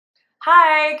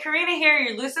Hi, Karina here,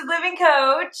 your Lucid Living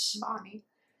coach. Bonnie.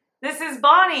 This is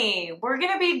Bonnie. We're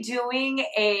going to be doing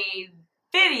a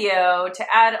video to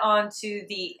add on to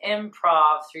the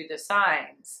improv through the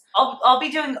signs. I'll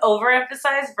be doing Over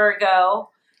Emphasized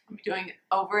Virgo. I'm doing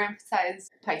Over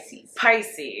Emphasized Pisces.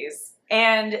 Pisces.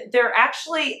 And they're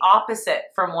actually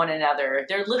opposite from one another.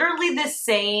 They're literally the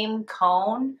same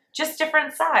cone, just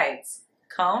different sides.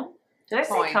 Cone? Did I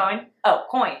say coin? Oh,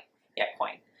 coin. Yeah,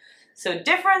 coin. So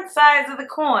different sides of the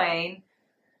coin,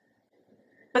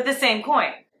 but the same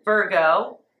coin.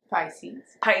 Virgo. Pisces.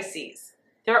 Pisces.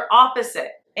 They're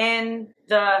opposite in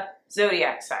the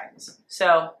Zodiac signs.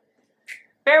 So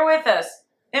bear with us.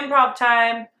 Improv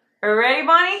time. Are you ready,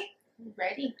 Bonnie?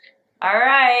 Ready. All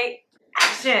right.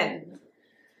 Action.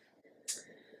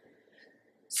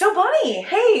 So Bonnie,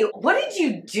 hey, what did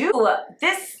you do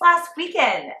this last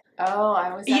weekend? Oh,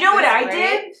 I was. You know what I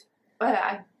did?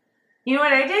 You know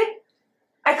what I did?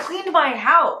 I cleaned my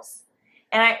house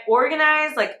and I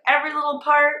organized like every little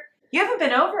part. You haven't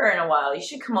been over in a while. You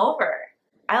should come over.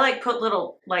 I like put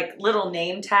little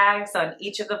name tags on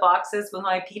each of the boxes with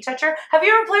my pea toucher. Have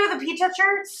you ever played with a pea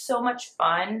toucher? It's so much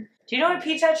fun. Do you know what a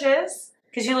pea touch is?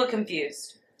 Because you look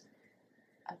confused.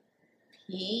 A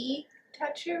pea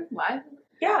toucher? What?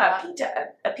 Yeah,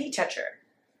 a pea toucher.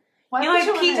 Why you would like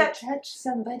you want to touch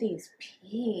somebody's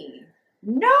pea?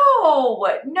 No,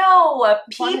 a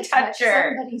pea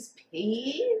toucher. Somebody's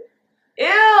pea?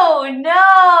 Ew,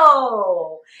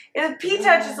 no. A pea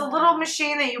touch is a little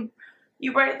machine that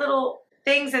you write little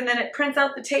things and then it prints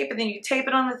out the tape and then you tape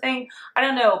it on the thing. I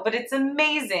don't know, but it's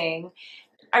amazing.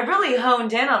 I really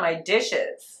honed in on my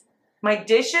dishes. My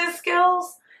dishes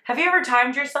skills. Have you ever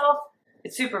timed yourself?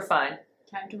 It's super fun.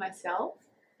 Time to myself?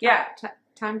 Yeah.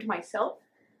 Time to myself?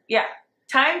 Yeah.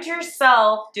 Timed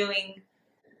yourself doing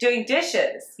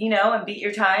dishes, you know, and beat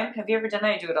your time. Have you ever done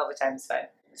that? I do it all the time. It's fun.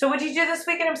 So what did you do this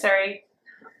weekend? I'm sorry.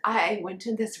 I went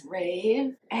to this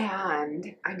rave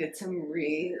and I did some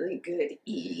really good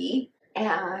eating.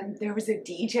 And there was a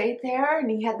DJ there and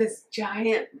he had this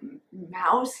giant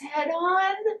mouse head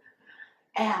on.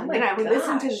 And then I would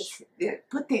listen to this,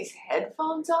 put these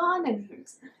headphones on and he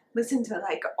was listen to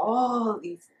like all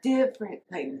these different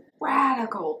like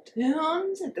radical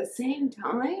tunes at the same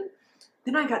time.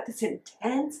 Then I got this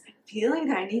intense feeling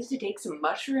that I needed to take some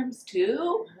mushrooms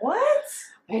too. What?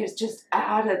 It was just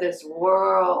out of this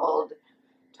world.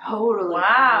 Totally.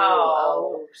 Wow.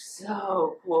 Cool. Oh,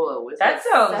 so cool. It was. That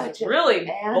sounds really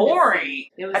boring.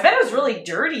 I bet it was really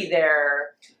dirty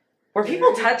there. Were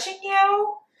people touching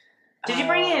you? Did you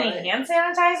bring any hand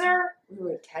sanitizer?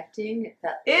 We were touching.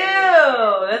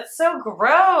 Ew, that's so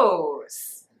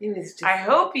gross. It was just. I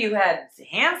hope you had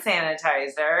hand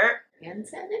sanitizer. Hand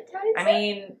sanitizer? I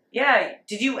mean, yeah.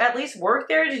 Did you at least work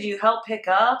there? Did you help pick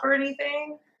up or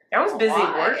anything? I was busy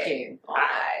working.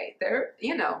 Why? There,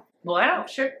 you know. Well, I don't. I'm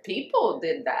sure people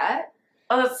did that.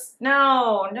 Oh, that's,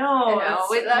 no. You know,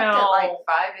 we left at like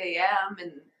 5 a.m.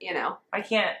 and, you know. I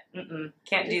can't,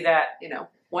 can't do that. You know,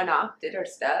 went off, did our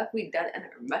stuff. We done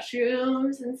our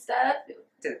mushrooms and stuff.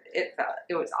 It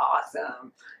was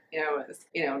awesome. You know, it was,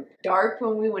 you know, dark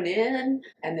when we went in,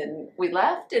 and then we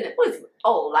left, and it was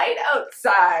light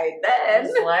outside then.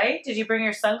 It was light? Did you bring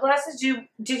your sunglasses?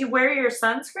 Did you wear your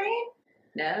sunscreen?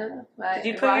 No. Did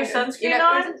you put your sunscreen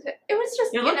on? It was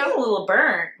just, you're looking a little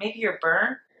burnt. Maybe you're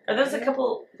burnt. Are those a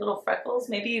couple little freckles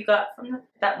maybe you got from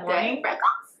that morning?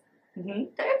 Freckles? Mm-hmm.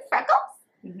 They're freckles?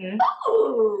 Mm-hmm.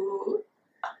 Oh,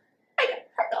 I got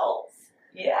freckles.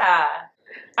 Yeah.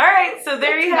 All right, so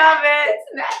there you have it. It's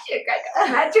magic. I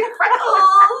got magic freckles.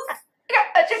 I got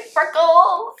magic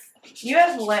freckles. You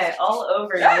have lint all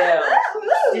over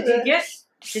you.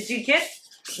 Did you get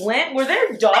lint? Were there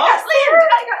dogs there?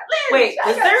 I got lint. Wait,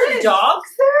 was there dogs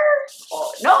there?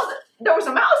 Oh, no, there was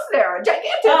a mouse there, a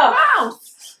gigantic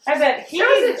mouse. I bet there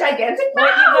was a gigantic mouse.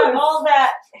 What you got all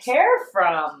that hair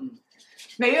from?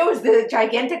 Maybe it was the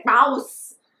gigantic mouse.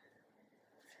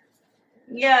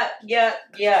 Yeah.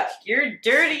 You're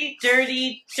dirty,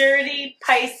 dirty, dirty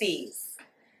Pisces.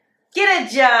 Get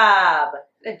a job.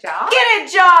 A job? Get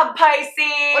a job, Pisces.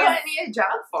 What do I need a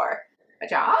job for? A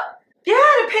job? Yeah,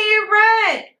 to pay your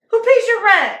rent. Who pays your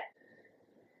rent?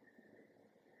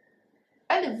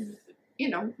 I live, you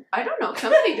know, I don't know.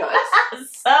 Somebody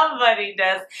does. Somebody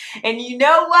does. And you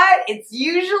know what? It's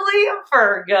usually a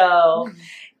Virgo.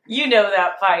 You know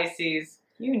that, Pisces.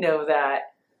 You know that.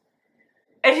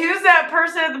 And who's that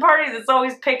person at the party that's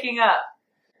always picking up?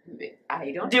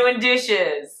 I don't. Doing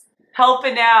dishes.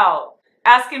 Helping out.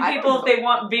 Asking people if they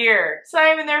want beer. It's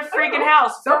not even their freaking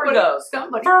house. Virgos.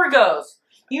 Virgos.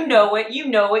 You know it. You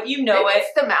know it. You know it.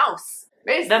 It's the mouse.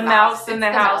 The mouse in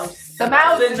the house. The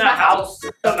mouse in the house.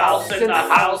 The mouse in in the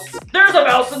house. There's a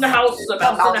mouse in the house. A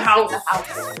mouse in the house.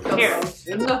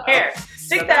 Here.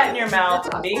 Stick that in your mouth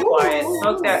and be quiet.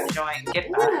 Smoke that joint. Get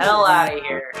the hell out of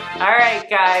here. Alright,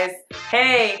 guys.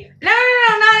 Hey. No,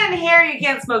 not in here. You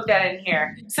can't smoke that in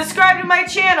here. Subscribe to my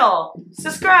channel.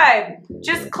 Subscribe.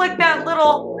 Just click that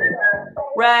little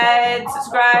red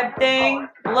subscribe thing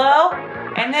below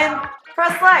and then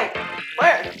press like.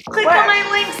 Where? Click on my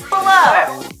links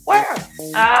below. Where?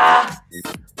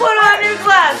 Put on your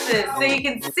glasses so you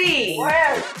can see.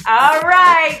 Where? All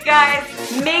right, guys,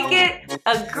 make it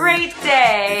a great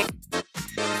day.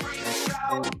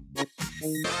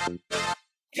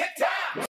 Get down!